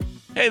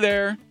Hey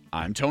there,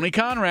 I'm Tony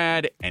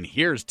Conrad, and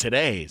here's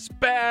today's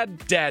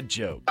bad dad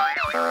joke.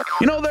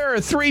 You know, there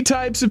are 3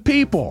 types of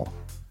people.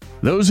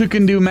 Those who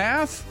can do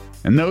math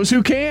and those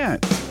who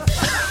can't.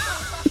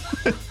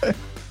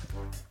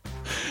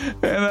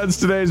 And that's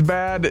today's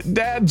bad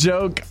dad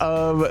joke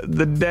of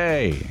the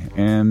day.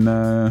 And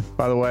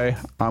by the way,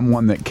 I'm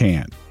one that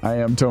can't. I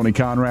am Tony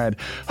Conrad.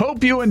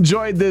 Hope you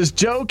enjoyed this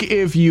joke.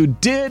 If you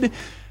did,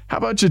 how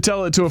about you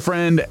tell it to a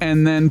friend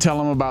and then tell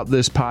them about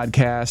this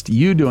podcast?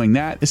 You doing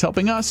that is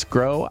helping us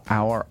grow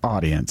our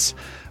audience.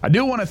 I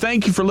do want to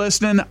thank you for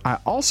listening. I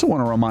also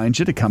want to remind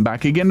you to come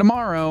back again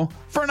tomorrow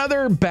for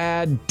another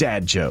bad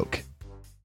dad joke.